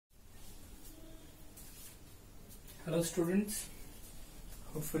Hello students,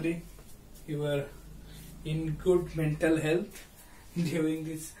 hopefully you are in good mental health during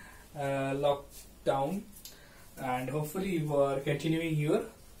this lockdown, and hopefully you are continuing your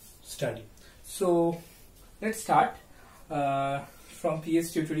study. So let's start from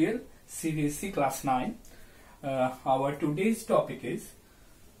PS tutorial Cbse class 9. Our today's topic is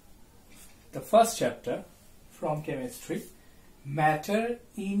the first chapter from chemistry, matter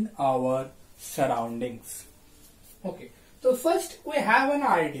in our surroundings. Okay, so first we have an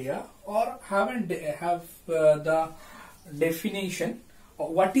idea or have the definition of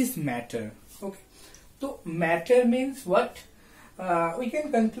what is matter. Okay, so matter means what? We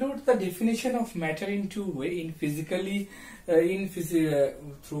can conclude the definition of matter in two ways: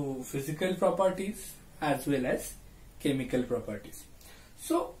 through physical properties as well as chemical properties.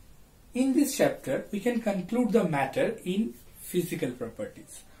 So in this chapter we can conclude the matter in physical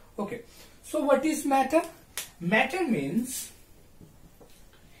properties. Okay, so what is matter? Matter means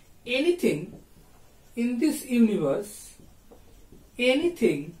anything in this universe,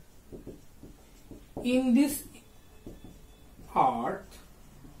 anything in this earth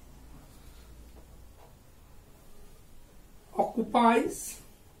occupies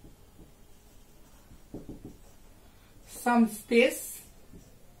some space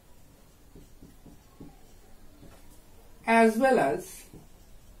as well as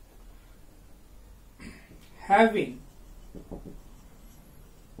having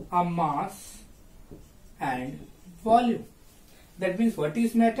a mass and volume. That means what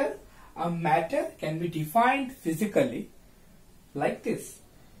is matter? A matter can be defined physically like this: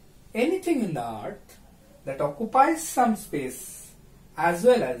 anything in the earth that occupies some space as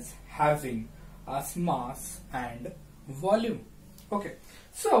well as having a mass and volume. Okay,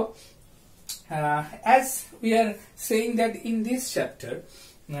 so as we are saying that in this chapter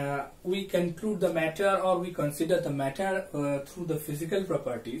we conclude the matter, or we consider the matter through the physical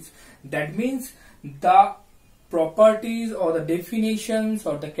properties. That means the properties or the definitions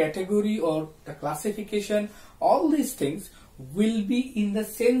or the category or the classification, all these things will be in the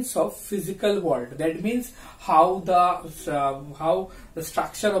sense of physical world. That means how the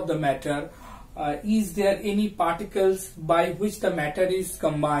structure of the matter, is there any particles by which the matter is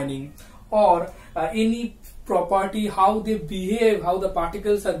combining, or any property, how they behave, how the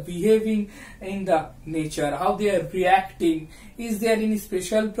particles are behaving in the nature, how they are reacting. Is there any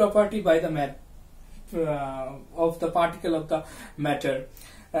special property by the of the particle of the matter?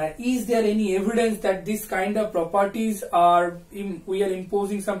 Is there any evidence that this kind of properties are we are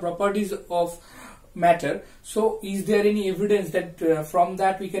imposing some properties of matter? So is there any evidence that from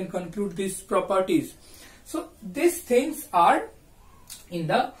that we can conclude these properties? So these things are in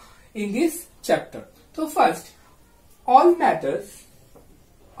this chapter. So first, all matters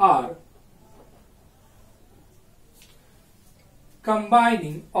are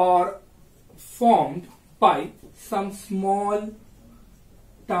combining or formed by some small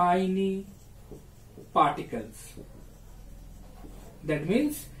tiny particles. That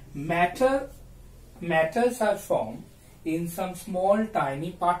means matters are formed in some small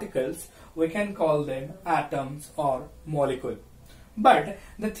tiny particles. We can call them atoms or molecule. But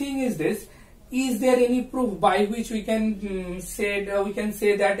the thing is this: is there any proof by which we can say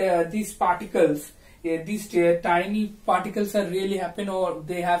that these particles, these tiny particles are really happen, or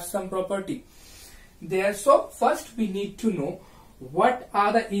they have some property there? So first we need to know what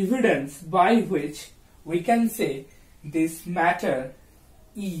are the evidence by which we can say this matter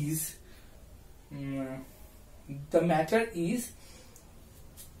is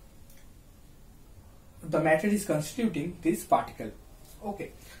constituting this particle.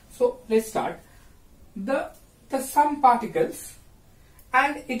 Okay, so let's start. The some particles,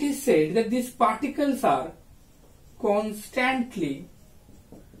 and it is said that these particles are constantly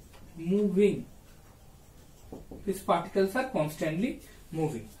moving. These particles are constantly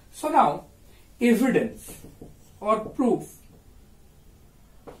moving. So now, evidence or proof.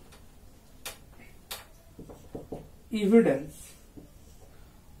 Evidence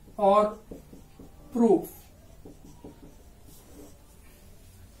or proof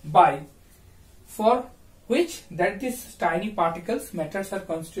for which that these tiny particles, matters are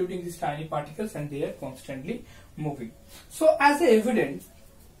constituting these tiny particles, and they are constantly moving. So as a evidence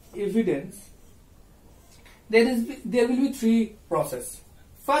there will be three processes.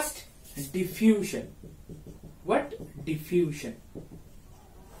 First, diffusion. What? Diffusion.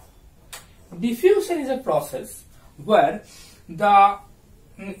 Diffusion is a process where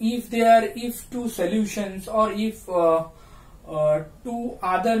if two solutions, or if two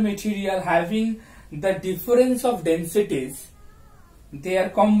other material having the difference of densities, they are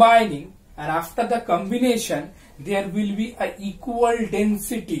combining, and after the combination there will be a equal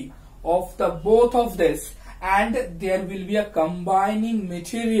density of the both of this, and there will be a combining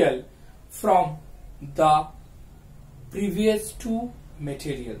material from the previous two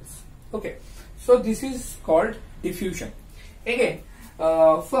materials. Okay, so this is called diffusion. Again,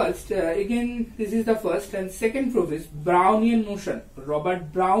 this is the first and second process, Brownian motion.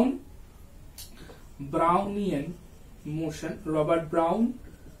 Brownian motion. Robert Brown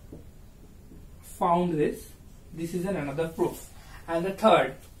found this. This is another proof. And the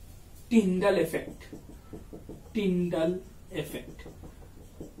third, Tyndall effect. Tyndall effect.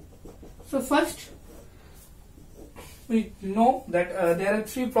 So first, we know that there are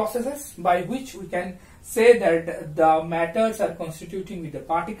three processes by which we can say that the matters are constituting with the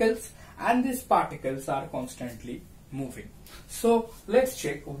particles, and these particles are constantly moving. So let's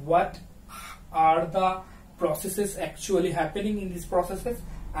check what are the processes actually happening in these processes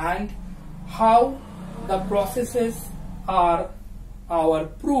and how the processes are our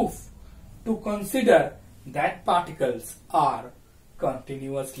proof to consider that particles are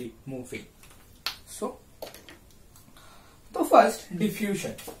continuously moving. So first,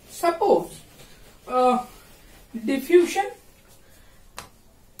 diffusion. Suppose diffusion.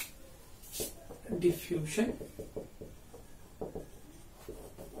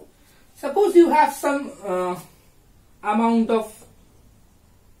 Suppose you have some amount of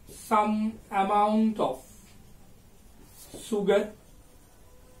sugar,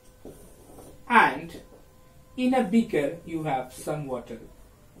 and in a beaker you have some water.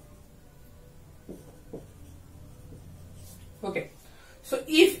 Okay, so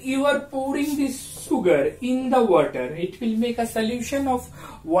if you are pouring this sugar in the water, it will make a solution of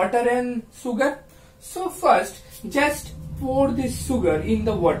water and sugar. So first, just pour this sugar in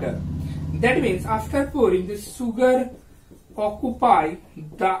the water. That means after pouring, this sugar occupy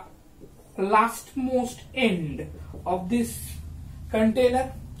the lastmost end of this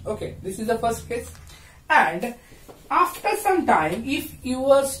container. Okay, this is the first case. And after some time, if you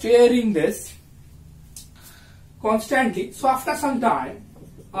are stirring this constantly, so after some time,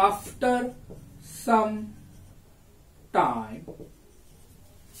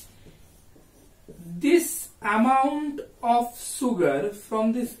 this amount of sugar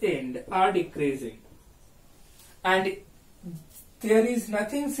from this end are decreasing, and there is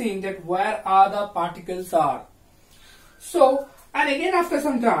nothing saying that where are the particles are. So, and again after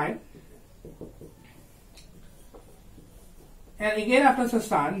some time,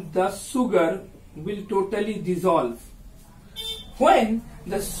 the sugar will totally dissolve. When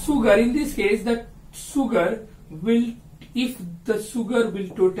the sugar, in this case, if the sugar will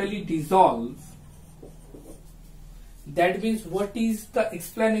totally dissolve, that means what is the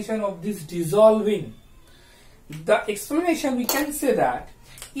explanation of this dissolving? The explanation, we can say that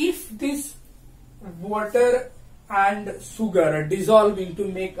if this water and sugar are dissolving to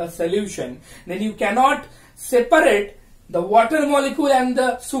make a solution, then you cannot separate the water molecule and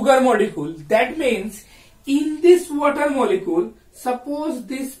the sugar molecule. That means in this water molecule, suppose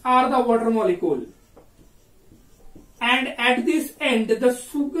these are the water molecule, and at this end the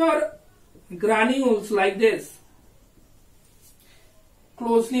sugar granules like this,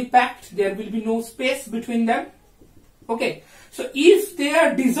 closely packed, there will be no space between them. Okay, so if they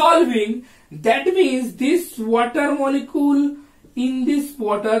are dissolving, that means this water molecule, in this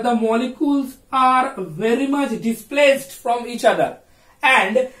water the molecules are very much displaced from each other,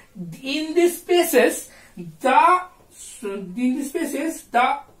 and in these spaces the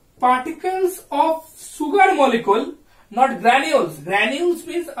particles of sugar molecule, not granules. Granules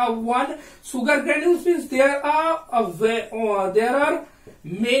means one sugar granules means there are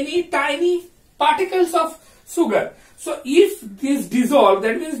many tiny particles of sugar. So if this dissolve,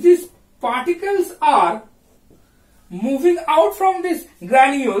 that means these particles are moving out from these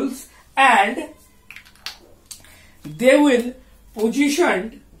granules, and they will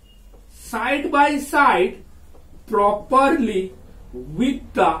positioned side by side properly with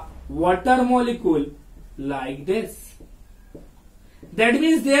the water molecule like this. That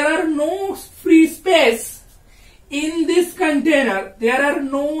means there are no free space in this container. There are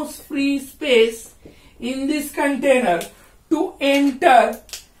no free space in this container to enter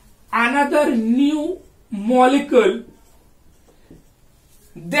another new molecule.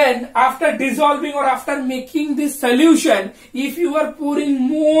 Then after dissolving or after making this solution, if you are pouring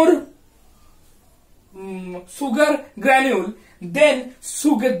more sugar granule, then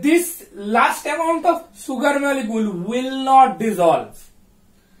this last amount of sugar molecule will not dissolve.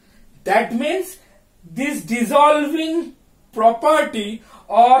 That means this dissolving property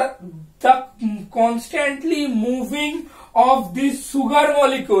or the constantly moving of this sugar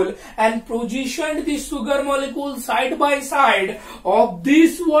molecule and positioned this sugar molecule side by side of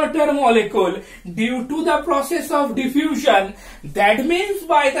this water molecule due to the process of diffusion. That means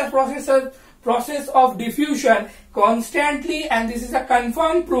by the process of diffusion constantly, and this is a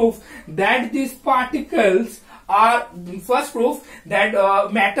confirmed proof that these particles are, first proof that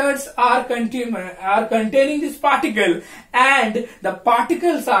matters are containing this particle and the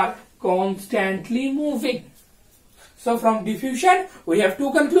particles are constantly moving. So from diffusion we have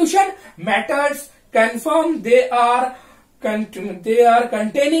two conclusions. Matters confirm they are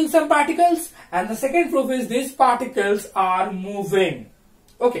containing some particles, and the second proof is these particles are moving.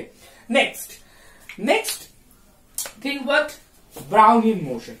 Okay, next thing, what? Brownian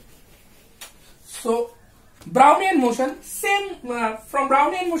motion. So Brownian motion, same from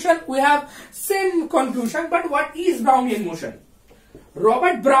Brownian motion we have same conclusion, but what is Brownian motion?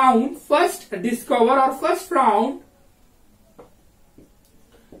 Robert Brown first found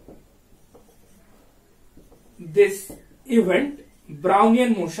this event,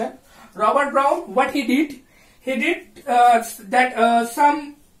 Brownian motion. Robert Brown, what he did? He did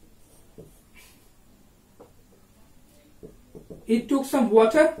he took some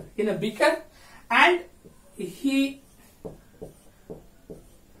water in a beaker and he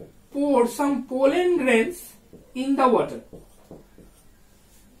poured some pollen grains in the water,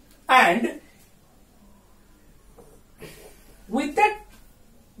 and with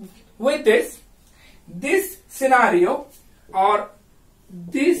this scenario or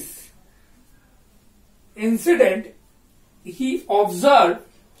this incident he observed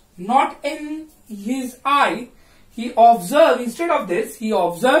not in his eye, he observed, instead of this he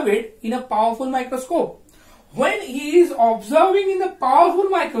observed it in a powerful microscope. When he is observing in the powerful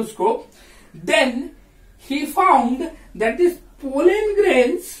microscope, then he found that these pollen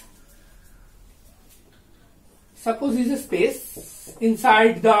grains, suppose is a space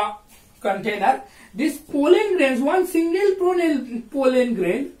inside the container, this pollen grains, one single pollen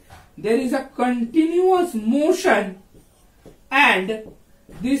grain, there is a continuous motion, and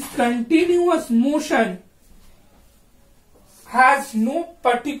this continuous motion has no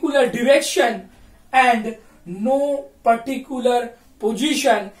particular direction and no particular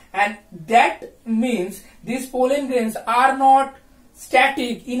position, and that means these pollen grains are not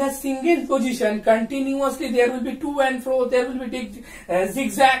static in a single position. Continuously there will be to and fro, there will be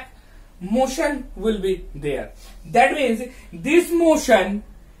zigzag motion will be there. That means this motion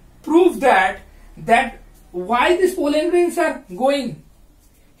proves that why these pollen grains are going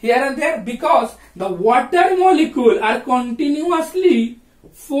here and there, because the water molecule are continuously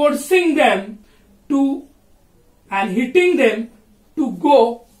forcing them to and hitting them to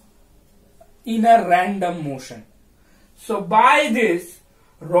go in a random motion. So by this,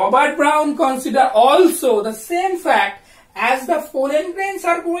 Robert Brown considered also the same fact, as the pollen grains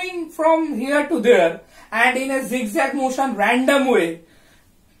are going from here to there and in a zigzag motion, random way.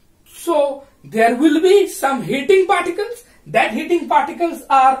 So there will be some hitting particles. That hitting particles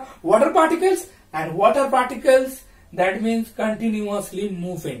are water particles, and water particles, that means continuously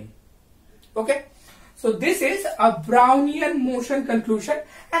moving. Okay. So this is a Brownian motion conclusion,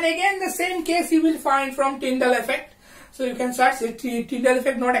 and again the same case you will find from Tyndall effect. So you can search it. Tyndall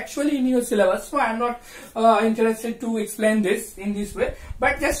effect not actually in your syllabus, so I am not interested to explain this in this way.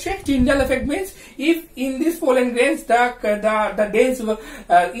 But just check. Tyndall effect means if in this pollen grains the dense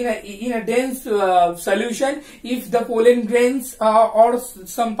in a dense solution, if the pollen grains or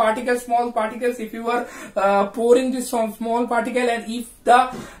some particles, small particles, if you are pouring this small particle, and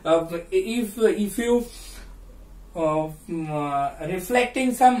if you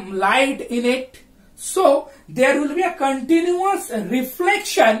reflecting some light in it, so there will be a continuous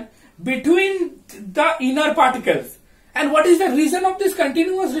reflection between the inner particles. And what is the reason of this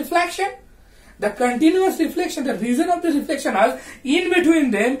continuous reflection? The continuous reflection, the reason of the reflection is in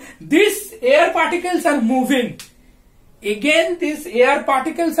between them, these air particles are moving. Again, these air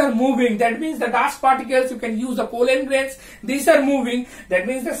particles are moving. That means the dust particles, you can use the pollen grains, these are moving. That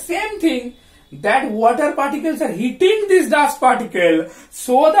means the same thing, that water particles are hitting this dust particle,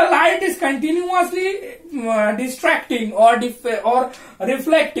 so the light is continuously distracting or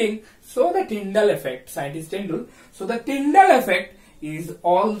reflecting. So the Tyndall effect, scientist Tyndall. So the Tyndall effect is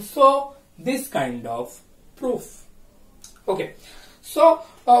also this kind of proof. Okay. So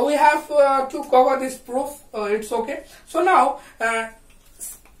we have to cover this proof. It's okay. So now,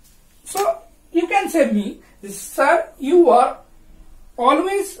 so you can say me, sir, you are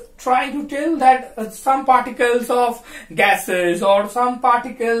always trying to tell that some particles of gases or some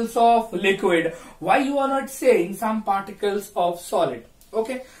particles of liquid. Why you are not saying some particles of solid?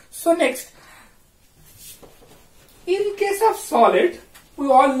 Okay. So next, in case of solid, we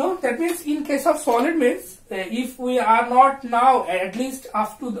all know that means in case of solid means if we are not now, at least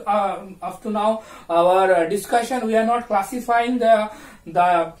up to now our discussion, we are not classifying the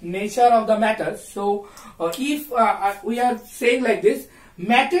nature of the matter. So if we are saying like this,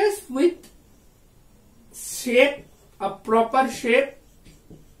 matters with shape, a proper shape,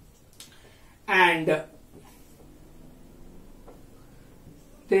 and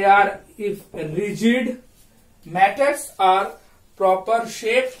they are, if rigid, matters are proper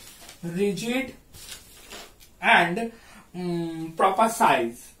shape, rigid, and proper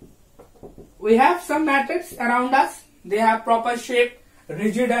size. We have some matters around us, they have proper shape,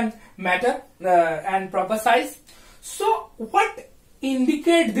 rigid, and matter and proper size. So what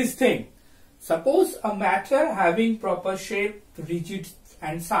indicate this thing? Suppose a matter having proper shape, rigid,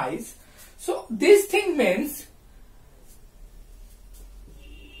 and size. So this thing means,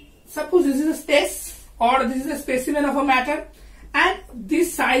 suppose this is a space, or this is a specimen of a matter, and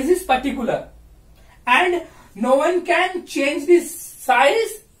this size is particular, and no one can change this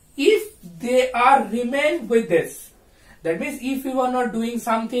size if they are remain with this. That means if you are not doing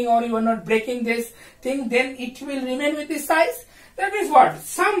something, or you are not breaking this thing, then it will remain with this size. That means what?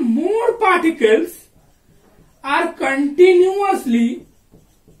 Some more particles are continuously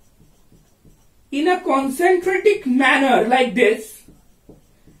in a concentric manner like this,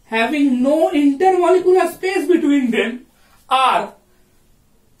 having no intermolecular space between them, are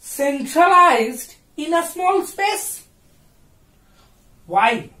centralized in a small space.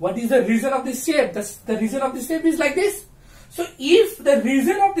 Why? What is the reason of this shape? The reason of this shape is like this. So if the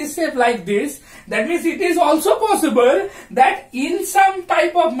reason of this shape like this, that means it is also possible that in some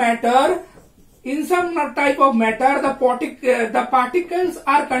type of matter, the particles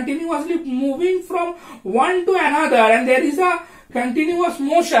are continuously moving from one to another, and there is a continuous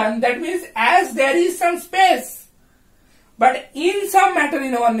motion. That means as there is some space. But in some matter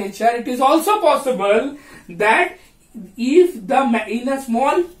in our nature, it is also possible that if in a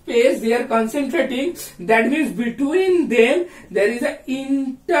small space they are concentrating, that means between them there is an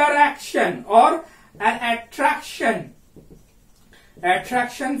interaction or an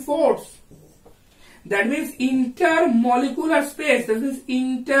attraction force. That means intermolecular space. That means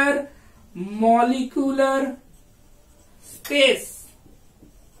intermolecular space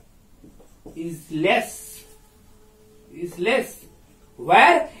is less.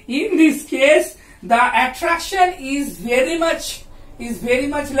 Where in this case the attraction is very much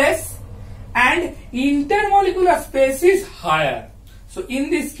less, and intermolecular space is higher. So in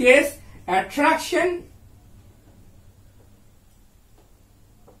this case, attraction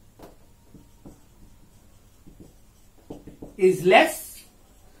is less,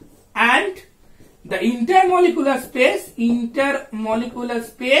 and the intermolecular space is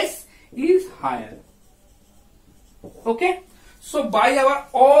higher. Okay. So by our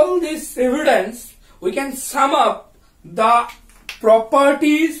all this evidence, we can sum up the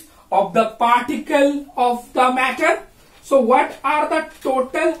properties of the particle of the matter. So what are the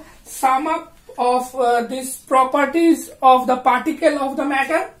total sum up of these properties of the particle of the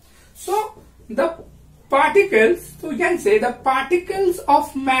matter? So the particles, so we can say the particles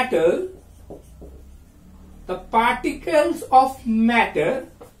of matter,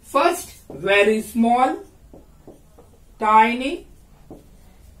 first very small, tiny,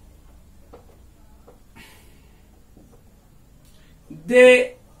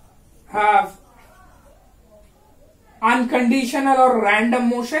 they have unconditional or random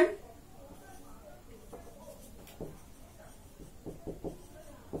motion,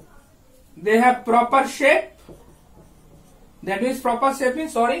 they have proper shape. That means proper shape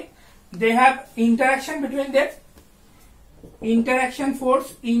means, they have interaction between them, interaction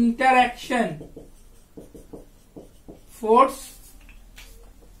force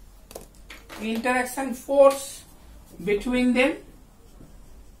between them,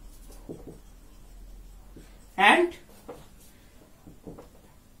 and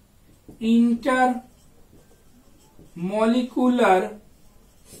intermolecular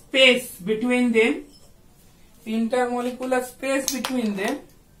space between them,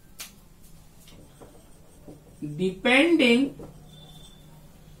 depending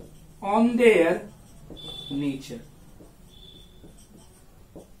on their nature.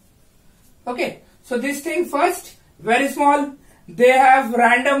 Okay, so this thing first, very small, they have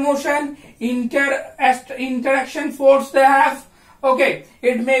random motion, interaction force they have. Okay,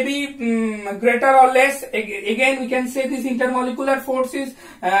 it may be greater or less. Again, we can say this intermolecular force is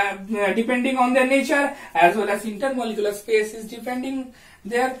depending on their nature, as well as intermolecular space is depending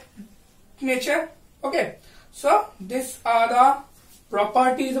their nature. Okay, so these are the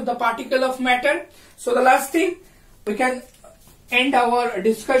properties of the particle of matter. So the last thing, we can end our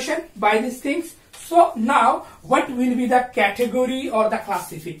discussion by these things. So now what will be the category or the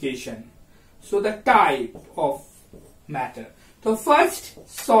classification? So the type of matter. So first,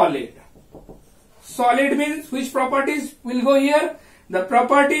 solid. Solid means which properties will go here? The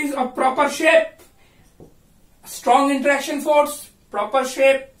properties of proper shape, strong interaction force, proper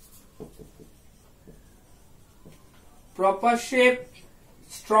shape,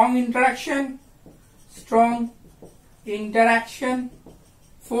 strong interaction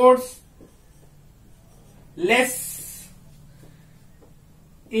force, less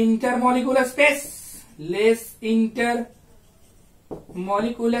intermolecular space,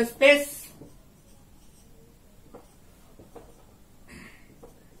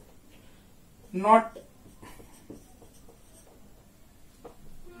 not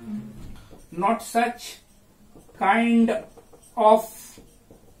such kind of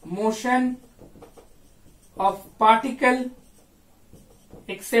motion of particle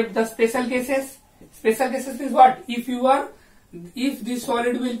except the special cases. Special cases means what? If this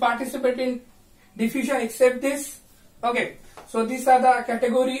solid will participate in diffusion except this. Okay, so these are the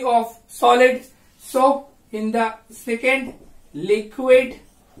category of solids. So in the second, liquid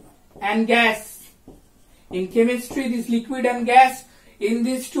and gas. In chemistry, this liquid and gas, in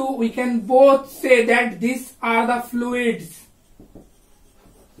these two we can both say that these are the fluids.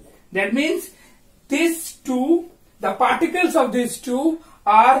 That means these two, the particles of these two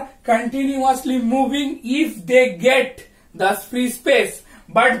are continuously moving if they get the free space.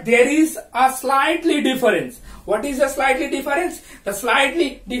 But there is a slightly difference. What is the slightly difference? The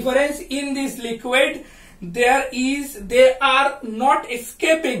slightly difference in this liquid, they are not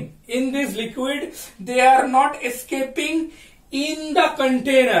escaping in this liquid. They are not escaping in the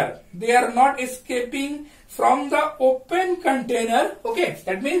container. They are not escaping from the open container. Okay,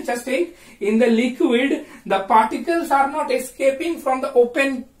 that means just think, in the liquid the particles are not escaping from the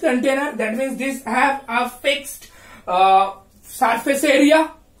open container. That means these have a fixed surface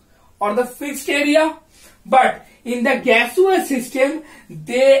area or the fixed area. But in the gaseous system,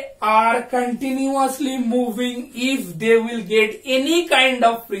 they are continuously moving if they will get any kind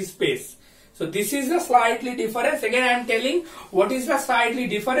of free space. So this is the slightly difference. Again I am telling what is the slightly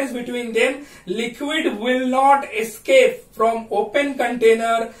difference between them. Liquid will not escape from open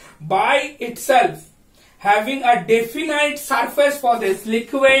container by itself, having a definite surface for this.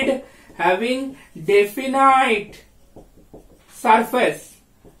 Liquid having definite surface,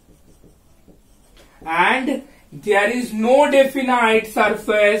 and there is no definite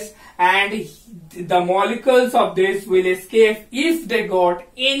surface, and the molecules of this will escape if they get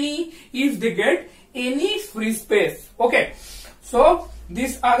any free space. Okay, so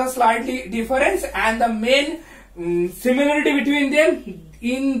these are the slightly difference, and the main similarity between them,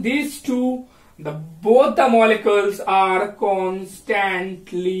 in these two, both the molecules are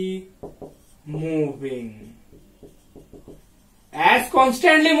constantly moving. As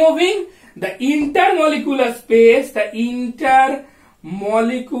constantly moving, the intermolecular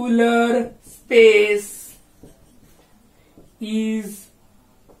space is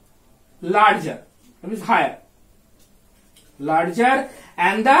larger, that is higher,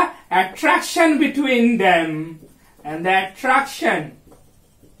 and the attraction between them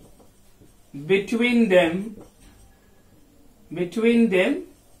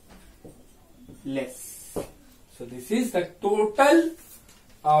less. So this is the total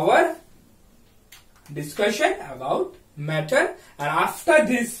our discussion about matter, and after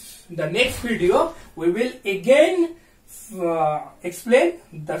this, the next video, we will again explain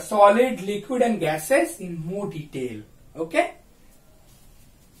the solid, liquid and gases in more detail. Okay.